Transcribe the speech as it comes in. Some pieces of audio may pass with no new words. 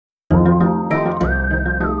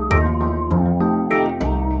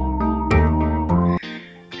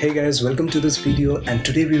Hey guys, welcome to this video, and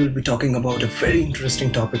today we will be talking about a very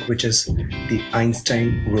interesting topic, which is the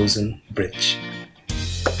Einstein Rosen Bridge.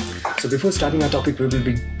 So before starting our topic, we will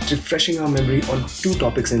be refreshing our memory on two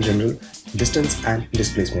topics in general: distance and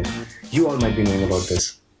displacement. You all might be knowing about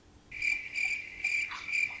this.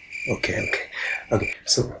 Okay.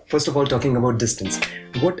 So first of all, talking about distance.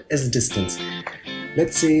 What is distance?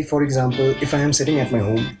 Let's say, for example, if I am sitting at my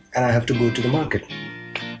home and I have to go to the market.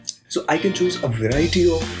 So I can choose a variety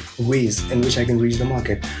of ways in which I can reach the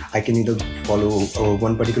market. I can either follow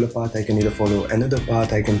one particular path, I can either follow another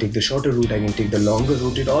path, I can take the shorter route, I can take the longer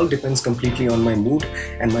route. It all depends completely on my mood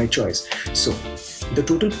and my choice. So the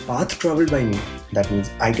total path traveled by me, that means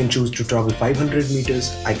I can choose to travel 500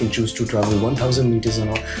 meters, I can choose to travel 1000 meters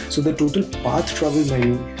and all. So the total path traveled by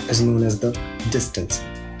me is known as the distance.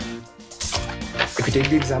 If you take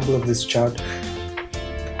the example of this chart,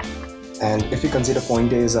 and if we consider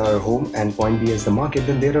point A as our home and point B as the market,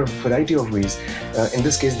 then there are a variety of ways. In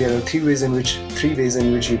this case, there are three ways in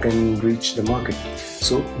which you can reach the market.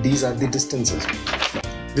 So these are the distances.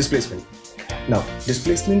 Displacement. Now,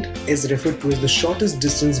 displacement is referred to as the shortest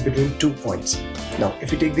distance between 2 points. Now,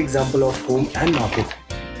 if we take the example of home and market,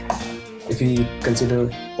 if we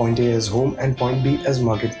consider point A as home and point B as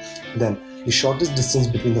market, then the shortest distance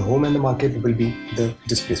between the home and the market will be the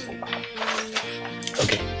displacement.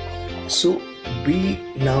 Okay. So we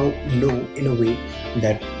now know in a way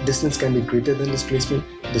that distance can be greater than displacement,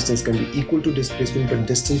 distance can be equal to displacement, but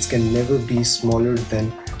distance can never be smaller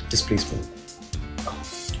than displacement.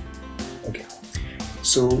 Okay.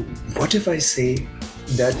 So what if I say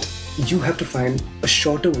that you have to find a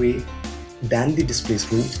shorter way than the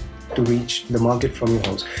displacement to reach the market from your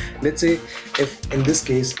house? Let's say if in this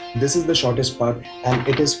case, this is the shortest part and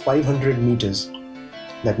it is 500 meters.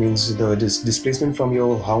 That means the displacement from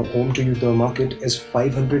your home to the market is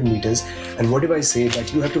 500 meters. And what if I say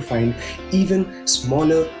that you have to find even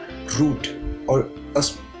smaller route or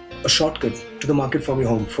a shortcut to the market from your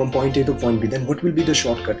home, from point A to point B? Then what will be the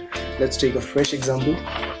shortcut? Let's take a fresh example.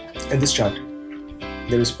 In this chart,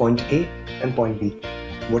 there is point A and point B.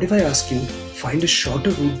 What if I ask you, find a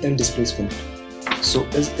shorter route than displacement? So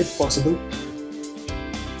is it possible?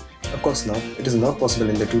 Of course not. It is not possible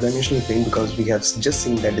in the two-dimensional plane, because we have just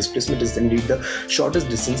seen that displacement is indeed the shortest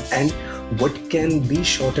distance, and what can be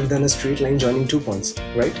shorter than a straight line joining 2 points,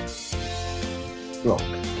 right? Wrong.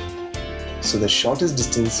 So the shortest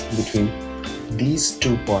distance between these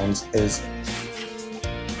 2 points is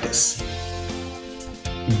this.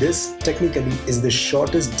 This technically is the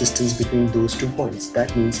shortest distance between those 2 points.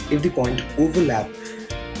 That means if the point overlap,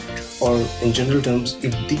 or in general terms,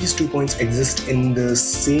 if these 2 points exist in the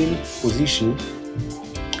same position,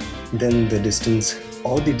 then the distance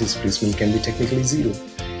or the displacement can be technically zero.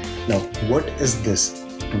 Now, what is this?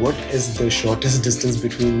 What is the shortest distance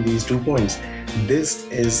between these 2 points? This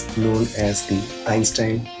is known as the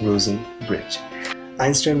Einstein Rosen Bridge.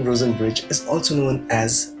 Einstein Rosen Bridge is also known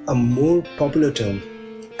as a more popular term,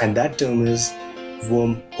 and that term is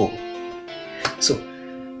wormhole. So,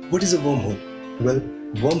 what is a wormhole? Well,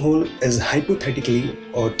 wormhole is hypothetically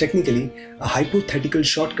or technically a hypothetical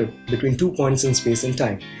shortcut between 2 points in space and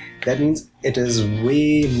time. That means it is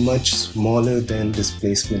way much smaller than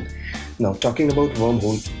displacement. Now, talking about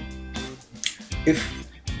wormhole, if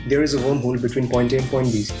there is a wormhole between point A and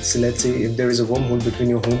point B, so let's say if there is a wormhole between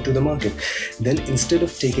your home to the market, then instead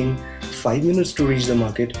of taking 5 minutes to reach the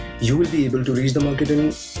market, you will be able to reach the market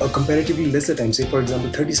in a comparatively lesser time, say for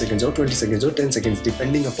example 30 seconds or 20 seconds or 10 seconds,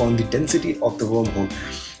 depending upon the density of the wormhole.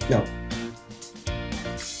 Now,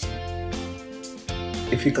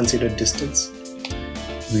 if we consider distance,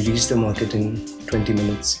 we reach the market in 20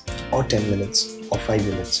 minutes or 10 minutes or 5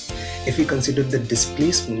 minutes. If we consider the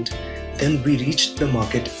displacement, then we reach the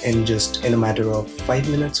market in a matter of 5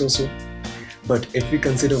 minutes or so. But if we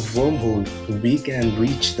consider wormhole, we can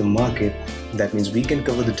reach the market, that means we can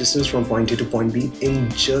cover the distance from point A to point B in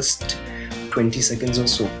just 20 seconds or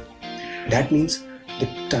so. That means the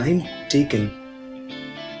time taken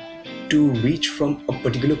to reach from a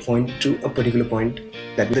particular point to a particular point,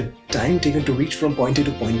 that the time taken to reach from point A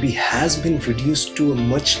to point B has been reduced to a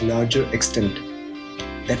much larger extent.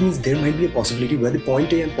 That means there might be a possibility where the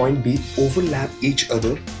point A and point B overlap each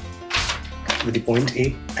other, with the point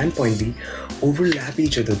A and point B overlap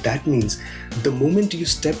each other. That means the moment you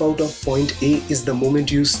step out of point A is the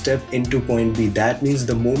moment you step into point B. That means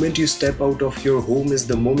the moment you step out of your home is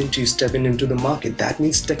the moment you step into the market. That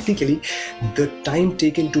means technically the time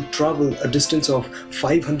taken to travel a distance of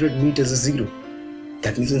 500 meters is zero.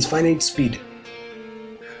 That means infinite speed.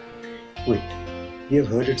 Wait, you have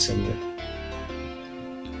heard it somewhere.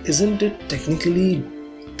 Isn't it technically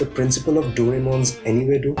the principle of Doraemon's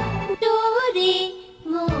Anywhere Door?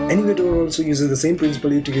 Anywhere Door also uses the same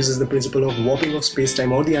principle. It uses the principle of warping of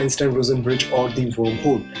space-time, or the Einstein Rosen Bridge, or the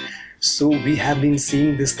wormhole. So we have been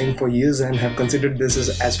seeing this thing for years and have considered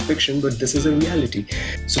this as fiction, but this is a reality.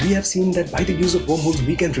 So we have seen that by the use of wormholes,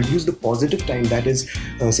 we can reduce the positive time, that is,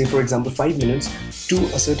 say for example 5 minutes, to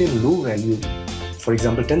a certain low value, for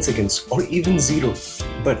example 10 seconds or even 0.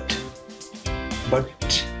 But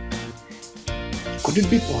could it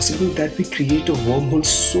be possible that we create a wormhole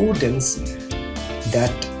so dense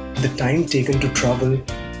that the time taken to travel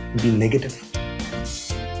be negative?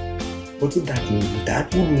 What would that mean?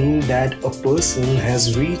 That would mean that a person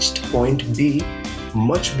has reached point B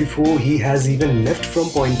much before he has even left from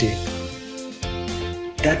point A.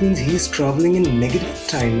 That means he is traveling in negative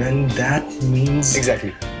time, and that means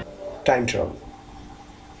exactly time travel.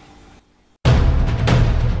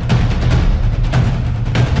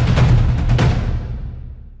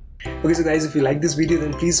 Okay, so guys, if you like this video,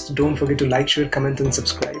 then please don't forget to like, share, comment and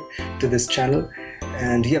subscribe to this channel.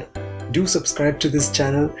 And yep, do subscribe to this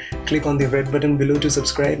channel. Click on the red button below to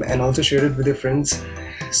subscribe, and also share it with your friends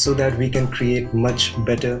so that we can create much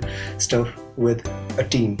better stuff with a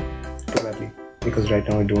team, probably, because right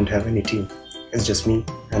now I don't have any team. It's just me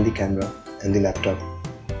and the camera and the laptop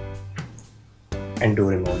and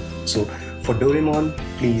Doraemon. So for Doraemon,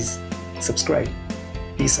 please subscribe.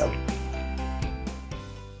 Peace out.